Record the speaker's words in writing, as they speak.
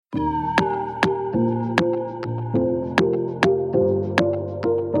Welcome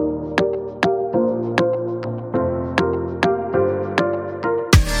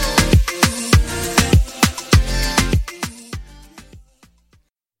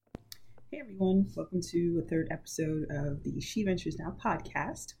to a third episode of the She Ventures Now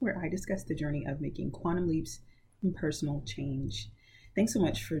podcast, where I discuss the journey of making quantum leaps in personal change. Thanks so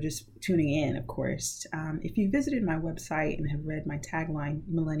much for just tuning in, of course. If you visited my website and have read my tagline,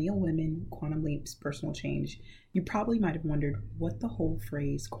 Millennial Women, Quantum Leaps, Personal Change, you probably might have wondered what the whole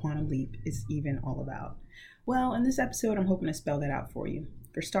phrase quantum leap is even all about. Well, in this episode, I'm hoping to spell that out for you.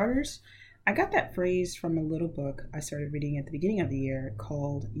 For starters, I got that phrase from a little book I started reading at the beginning of the year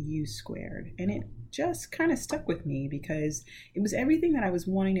called U Squared, and it just kind of stuck with me because it was everything that I was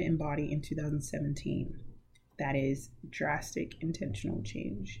wanting to embody in 2017. That is drastic intentional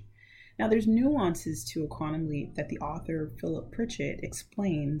change. Now, there's nuances to a quantum leap that the author Philip Pritchett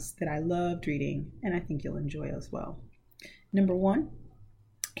explains that I loved reading, and I think you'll enjoy as well. Number one,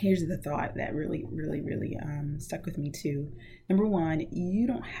 here's the thought that really stuck with me too. Number one, you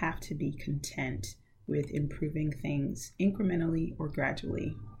don't have to be content with improving things incrementally or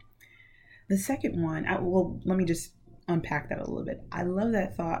gradually. The second one, let me just unpack that a little bit. I love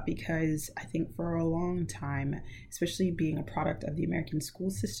that thought because I think for a long time, especially being a product of the American school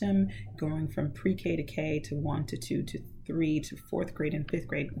system, going from pre-K to K to 1 to 2 to 3 to 4th grade and 5th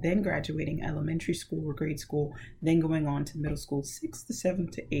grade, then graduating elementary school or grade school, then going on to middle school, 6th to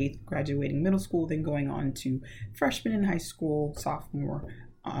 7th to 8th, graduating middle school, then going on to freshman in high school, sophomore,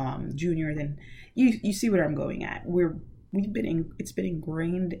 junior. Then you see what I'm going at. It's been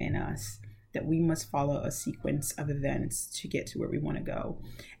ingrained in us that we must follow a sequence of events to get to where we want to go.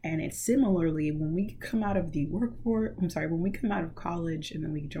 And it's similarly when we come out of when we come out of college and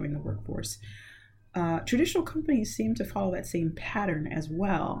then we join the workforce. Traditional companies seem to follow that same pattern as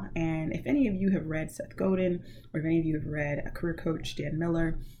well. And if any of you have read Seth Godin, or if any of you have read a career coach, Dan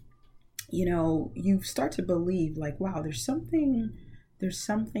Miller, you start to believe like, wow, there's something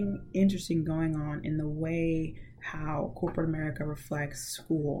interesting going on in the way how corporate America reflects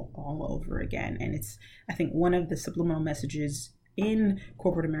school all over again. And it's, I think, one of the subliminal messages in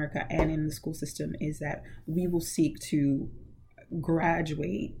corporate America and in the school system is that we will seek to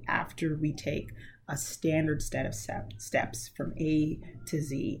graduate after we take a standard set of steps from A to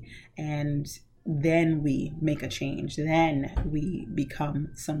Z. And then we make a change. Then we become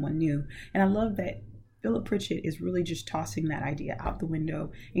someone new. And I love that Philip Pritchett is really just tossing that idea out the window,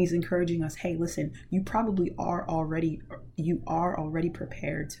 and he's encouraging us, hey, listen, you are already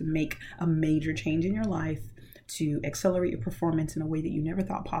prepared to make a major change in your life, to accelerate your performance in a way that you never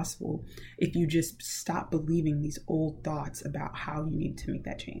thought possible if you just stop believing these old thoughts about how you need to make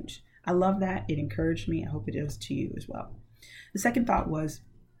that change. I love that. It encouraged me. I hope it does to you as well. The second thought was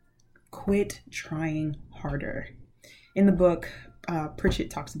quit trying harder. In the book,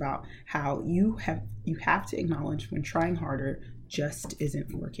 Pritchett talks about how you have to acknowledge when trying harder just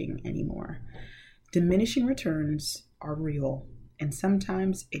isn't working anymore. Diminishing returns are real, and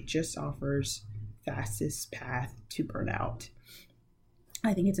sometimes it just offers fastest path to burnout.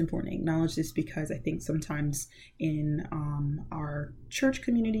 I think it's important to acknowledge this because I think sometimes in our church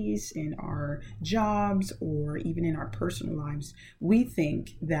communities, in our jobs, or even in our personal lives, we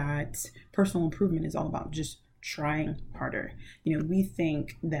think that personal improvement is all about just trying harder. We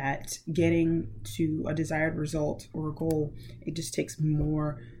think that getting to a desired result or a goal, it just takes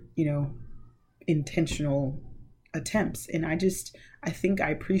more, intentional attempts. And I think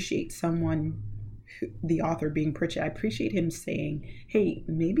I appreciate the author being Pritchett. I appreciate him saying, hey,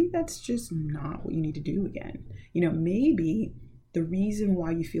 maybe that's just not what you need to do again. Maybe the reason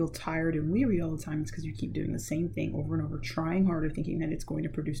why you feel tired and weary all the time is because you keep doing the same thing over and over, trying harder, thinking that it's going to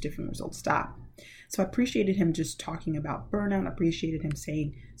produce different results. Stop. So I appreciated him just talking about burnout. I appreciated him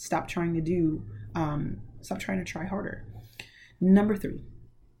saying, stop trying to try harder. Number 3,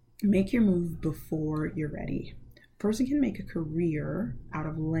 make your move before you're ready. A person can make a career out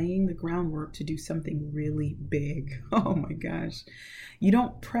of laying the groundwork to do something really big. Oh my gosh. You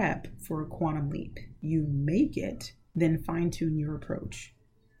don't prep for a quantum leap. You make it, then fine-tune your approach.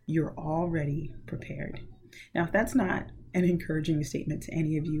 You're already prepared. Now, if that's not an encouraging statement to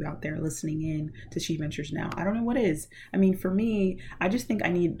any of you out there listening in to She Ventures Now, I don't know what is. I mean, for me, I just think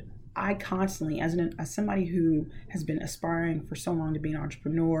I constantly, as somebody who has been aspiring for so long to be an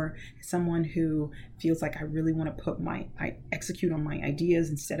entrepreneur, someone who feels like I really want to I execute on my ideas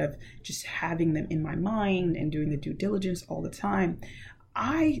instead of just having them in my mind and doing the due diligence all the time,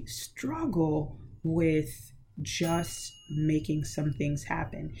 I struggle with just making some things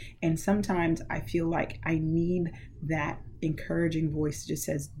happen. And sometimes I feel like I need that encouraging voice that just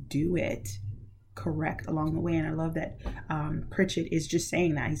says, do it, correct, along the way. And I love that Pritchett is just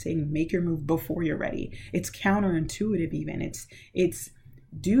saying that. He's saying, make your move before you're ready. It's counterintuitive even. It's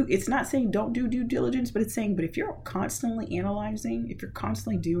not saying don't do due diligence, but it's saying, but if you're constantly analyzing, if you're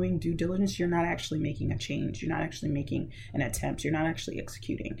constantly doing due diligence, you're not actually making a change. You're not actually making an attempt. You're not actually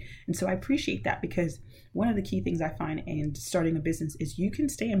executing. And so I appreciate that, because one of the key things I find in starting a business is you can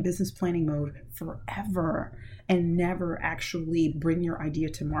stay in business planning mode forever and never actually bring your idea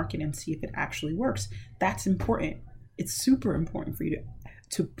to market and see if it actually works. That's important. It's super important for you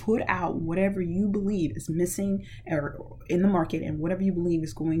to put out whatever you believe is missing or in the market, and whatever you believe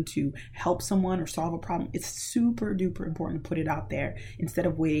is going to help someone or solve a problem. It's super duper important to put it out there instead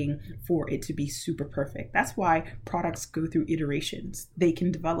of waiting for it to be super perfect. That's why products go through iterations. They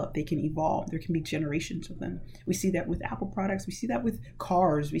can develop, they can evolve. There can be generations of them. We see that with Apple products. We see that with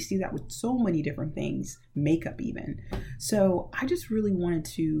cars. We see that with so many different things, makeup even. So I just really wanted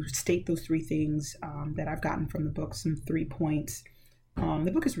to state those three things that I've gotten from the book, some 3 points.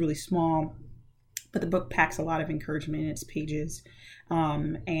 The book is really small, but the book packs a lot of encouragement in its pages.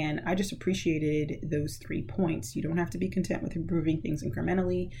 And I just appreciated those 3 points. You don't have to be content with improving things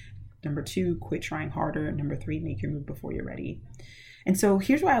incrementally. Number 2, quit trying harder. Number 3, make your move before you're ready. And so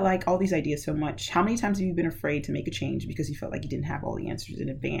here's why I like all these ideas so much. How many times have you been afraid to make a change because you felt like you didn't have all the answers in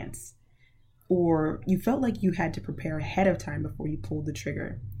advance? Or you felt like you had to prepare ahead of time before you pulled the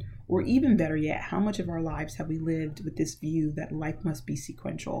trigger? Or even better yet, how much of our lives have we lived with this view that life must be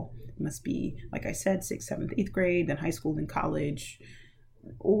sequential? It must be, like I said, 6th, 7th, 8th grade, then high school, then college.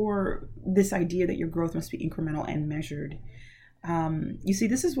 Or this idea that your growth must be incremental and measured. You see,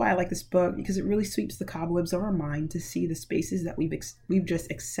 this is why I like this book, because it really sweeps the cobwebs of our mind to see the spaces that we've just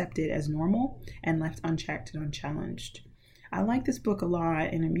accepted as normal and left unchecked and unchallenged. I like this book a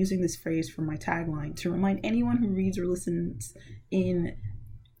lot, and I'm using this phrase for my tagline to remind anyone who reads or listens in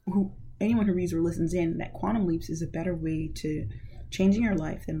that quantum leaps is a better way to changing your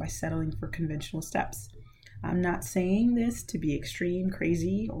life than by settling for conventional steps. I'm not saying this to be extreme,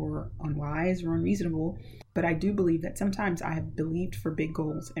 crazy, or unwise or unreasonable, but I do believe that sometimes I have believed for big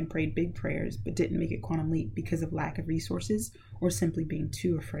goals and prayed big prayers, but didn't make it quantum leap because of lack of resources, or simply being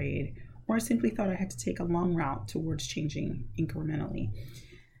too afraid, or I simply thought I had to take a long route towards changing incrementally.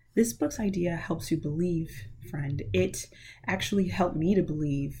 This book's idea helps you believe, friend. It actually helped me to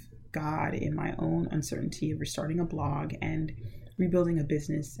believe God in my own uncertainty of restarting a blog and rebuilding a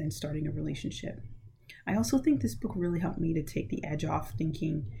business and starting a relationship. I also think this book really helped me to take the edge off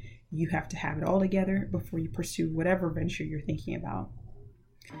thinking you have to have it all together before you pursue whatever venture you're thinking about.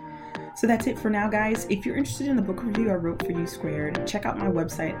 So that's it for now, guys. If you're interested in the book review I wrote for You Squared, check out my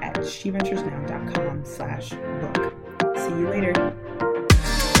website at sheventuresnow.com/book. See you later.